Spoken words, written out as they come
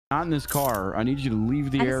Not in this car. I need you to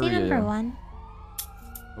leave the area. I've seen number 1.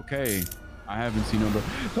 Okay. I haven't seen number...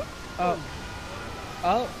 Oh.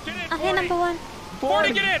 Get in, Okay, number 1.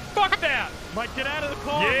 40, get in! Fuck that! Mike, get out of the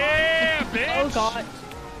car! Yeah, bitch! Oh, God.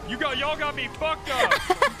 Y'all got me fucked up!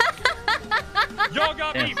 Y'all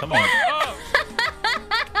got me come fucked up!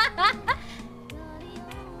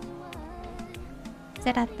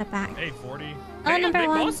 Sit at the back. Hey, 40. Oh, Hey, number they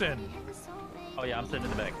 1. bussin'. Oh yeah, I'm sitting in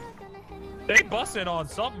the back. They bussin' on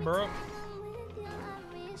something, bro.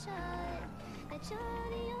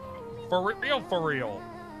 For real, for real.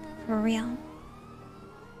 For real.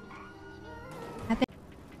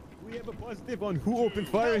 We have a positive on who opened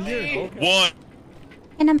fire here. Okay. One.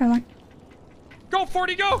 Hey, number 1. Go,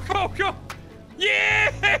 40, go, go, go!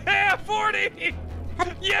 Yeah, 40!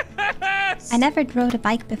 Yes! I never rode a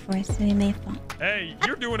bike before, so we may fall. Hey,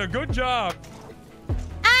 you're doing a good job.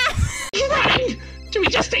 He's running! Should we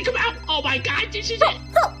just take him out? Oh my god, this is it!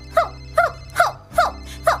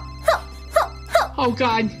 Oh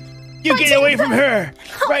god. You get away from her!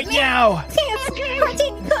 Right now!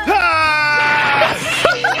 Ah!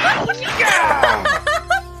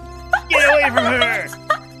 Get away from her!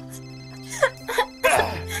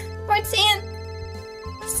 14!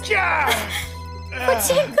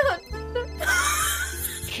 14!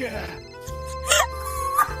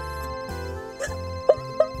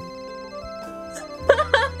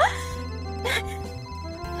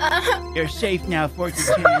 You're safe now,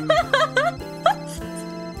 14.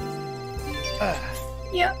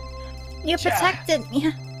 You protected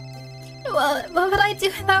me. Well, what would I do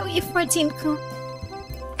without you, 14-ku?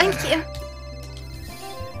 Thank you.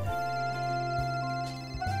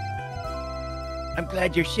 I'm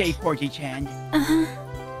glad you're safe, 40-chan.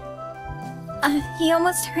 You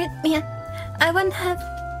almost hurt me. I wouldn't have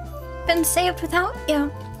been saved without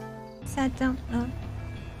you. So I don't know.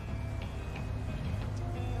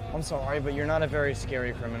 I'm sorry, but you're not a very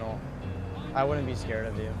scary criminal. I wouldn't be scared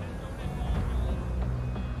of you.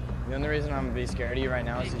 The only reason I'm gonna be scared of you right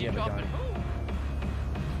now is because you have a gun.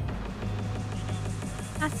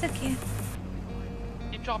 That's okay.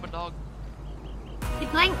 Keep chopping, dog.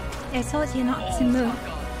 Keep going. I told you not to move.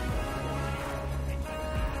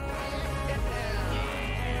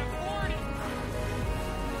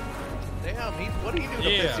 Damn, what are you doing to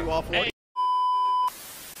piss you off? Hey.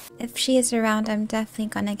 If she is around, I'm definitely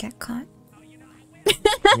gonna get caught.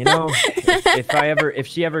 You know, if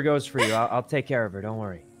she ever goes for you, I'll take care of her. Don't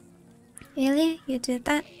worry. Really? You did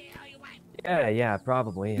that? Yeah,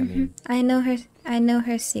 probably. I mean, I know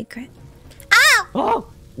her secret. oh,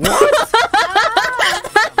 what?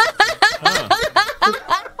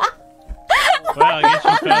 Well, I guess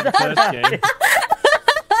you found the first game.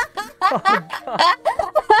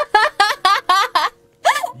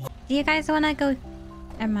 Do you guys wanna go?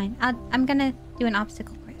 Never mind. I'm gonna do an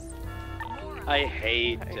obstacle course. I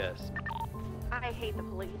hate this. I hate the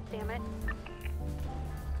police, damn it.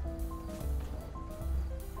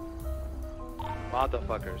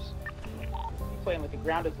 Motherfuckers. You playing with the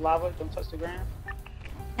ground is lava, don't touch the ground.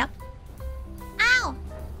 Yep. Ow!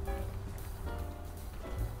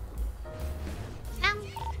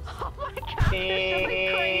 Oh my god, this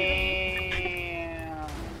is crazy.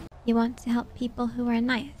 You want to help people who are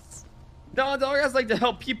nice. No, dog, I like to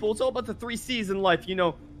help people. It's all about the 3 C's in life, you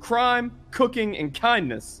know, crime, cooking, and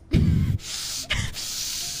kindness.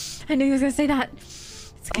 I knew you were gonna say that.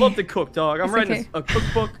 I love to cook, dog. I'm writing a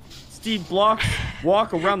cookbook. Steve Block's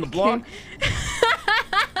Walk Around the Block.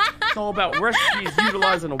 It's all about recipes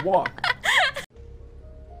utilizing a wok.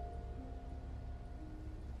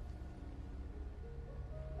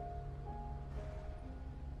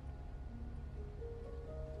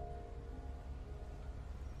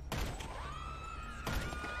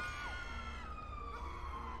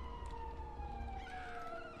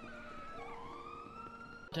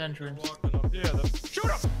 Entrance. Yeah, shoot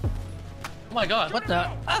him! Oh my god, what the?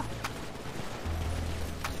 Ah!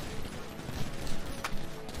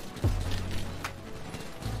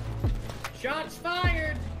 Shots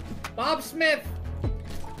fired! Bob Smith!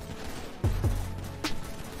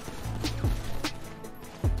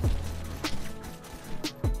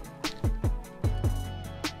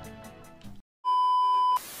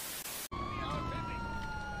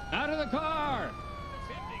 Out of the car!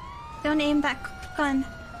 Don't aim that gun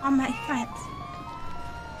on my friends.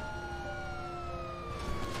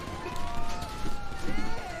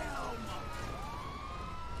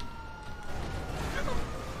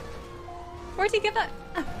 Forty, give up.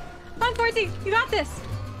 Come on, Forty, you got this.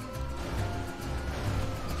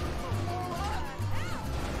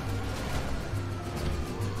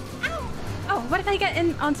 Ow! Oh, what if I get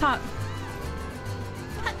in on top?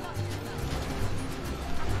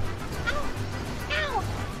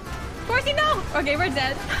 Forty, no! Okay, we're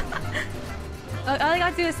dead. All I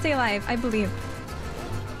gotta do is stay alive, I believe.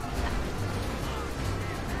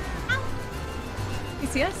 You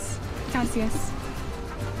see us? You can't see us.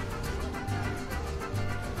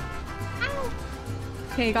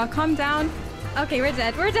 Okay, you gotta calm down. Okay, we're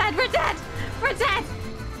dead. We're dead. We're dead. We're dead.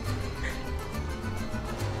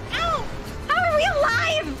 Ow! How are we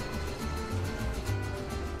alive?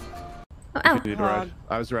 Oh, ow. Need to ride.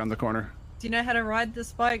 I was around the corner. Do you know how to ride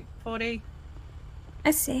this bike, 40? I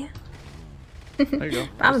see. There you go.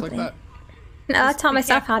 Probably. Just like that. No, I taught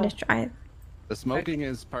myself how to drive. The smoking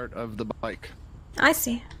is part of the bike. I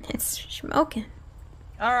see. It's smoking.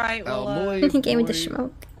 Alright, well, He gave me the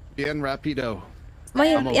smoke. Bien rapido.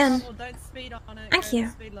 Muy Vamos. bien. well, don't speed on it. Thank Go you.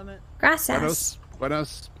 the speed limit. Gracias.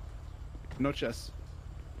 Buenas noches.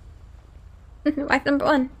 Wife number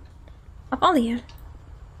 1. I'll follow you.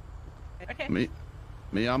 Okay. Me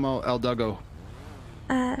llamo El Dugo.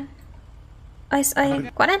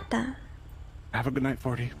 Soy 40. Have a good night,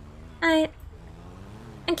 40. Alright.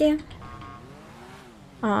 Thank you.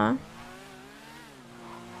 Aw.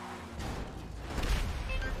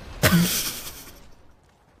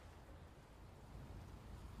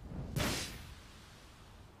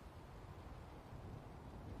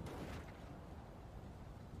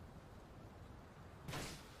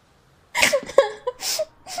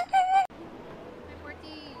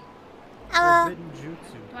 Hello. Do you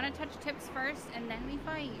want to touch tips first and then we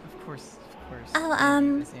fight? Of course, of course. Oh,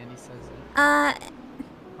 As Andy says it.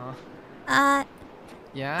 Huh?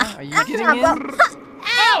 Yeah? Are you getting in?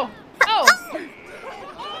 Ow! Oh!